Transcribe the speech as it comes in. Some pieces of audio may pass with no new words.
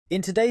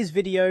In today's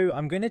video,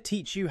 I'm going to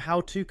teach you how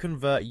to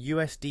convert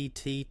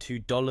USDT to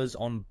dollars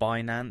on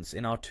Binance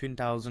in our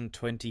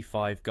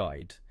 2025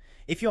 guide.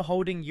 If you're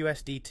holding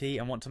USDT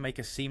and want to make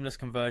a seamless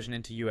conversion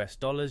into US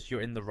dollars, you're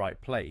in the right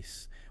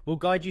place. We'll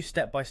guide you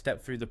step by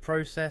step through the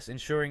process,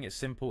 ensuring it's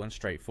simple and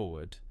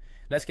straightforward.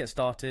 Let's get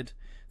started.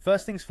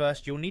 First things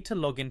first, you'll need to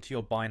log into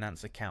your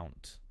Binance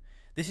account.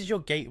 This is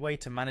your gateway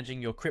to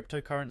managing your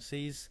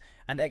cryptocurrencies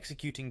and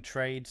executing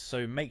trades,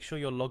 so make sure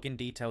your login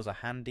details are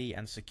handy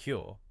and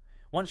secure.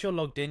 Once you're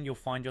logged in, you'll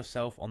find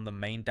yourself on the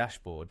main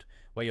dashboard,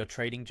 where your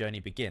trading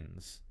journey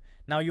begins.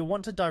 Now you'll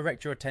want to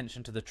direct your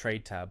attention to the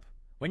Trade tab.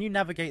 When you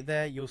navigate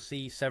there, you'll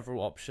see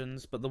several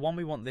options, but the one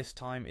we want this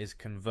time is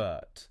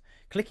Convert.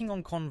 Clicking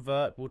on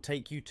Convert will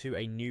take you to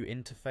a new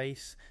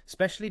interface,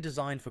 specially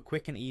designed for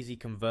quick and easy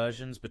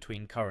conversions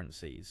between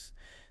currencies.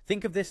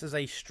 Think of this as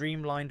a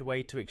streamlined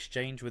way to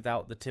exchange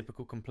without the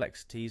typical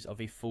complexities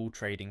of a full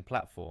trading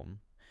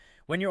platform.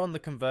 When you're on the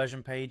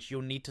conversion page,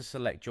 you'll need to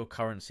select your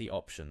currency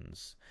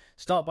options.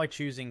 Start by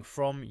choosing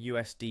from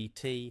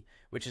USDT,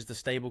 which is the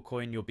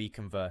stablecoin you'll be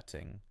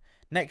converting.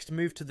 Next,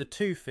 move to the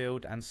To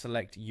field and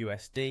select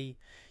USD.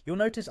 You'll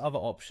notice other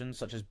options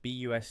such as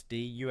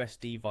BUSD,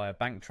 USD via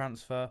bank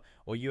transfer,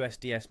 or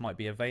USDS might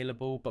be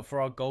available, but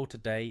for our goal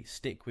today,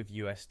 stick with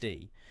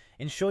USD.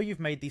 Ensure you've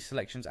made these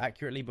selections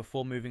accurately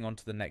before moving on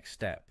to the next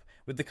step.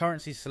 With the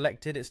currency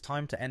selected, it's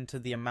time to enter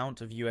the amount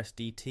of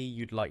USDT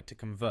you'd like to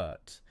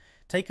convert.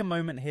 Take a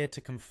moment here to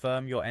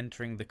confirm you're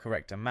entering the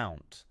correct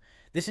amount.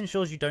 This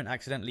ensures you don't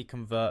accidentally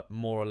convert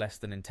more or less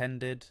than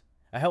intended.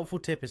 A helpful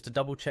tip is to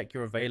double check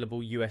your available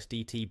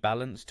USDT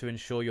balance to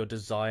ensure your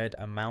desired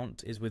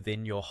amount is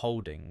within your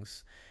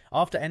holdings.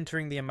 After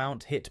entering the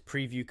amount, hit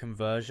Preview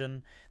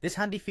Conversion. This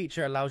handy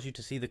feature allows you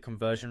to see the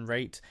conversion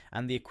rate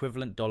and the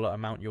equivalent dollar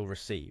amount you'll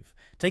receive.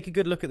 Take a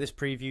good look at this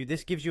preview.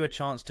 This gives you a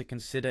chance to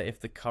consider if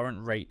the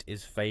current rate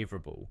is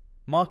favorable.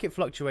 Market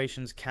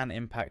fluctuations can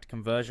impact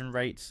conversion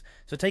rates,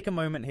 so take a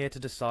moment here to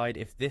decide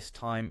if this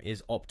time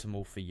is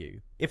optimal for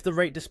you. If the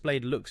rate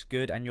displayed looks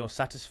good and you're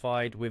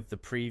satisfied with the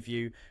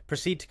preview,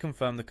 proceed to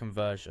confirm the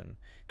conversion.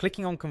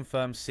 Clicking on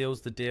Confirm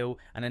seals the deal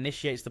and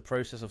initiates the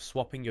process of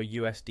swapping your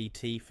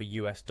USDT for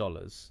US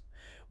dollars.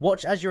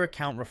 Watch as your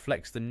account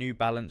reflects the new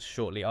balance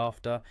shortly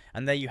after,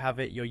 and there you have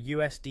it, your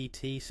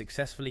USDT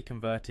successfully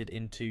converted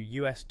into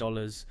US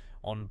dollars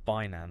on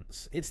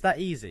Binance. It's that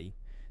easy.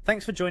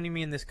 Thanks for joining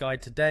me in this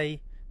guide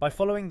today. By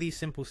following these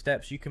simple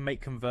steps, you can make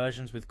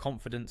conversions with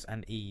confidence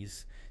and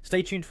ease.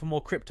 Stay tuned for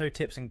more crypto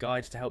tips and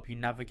guides to help you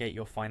navigate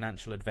your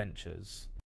financial adventures.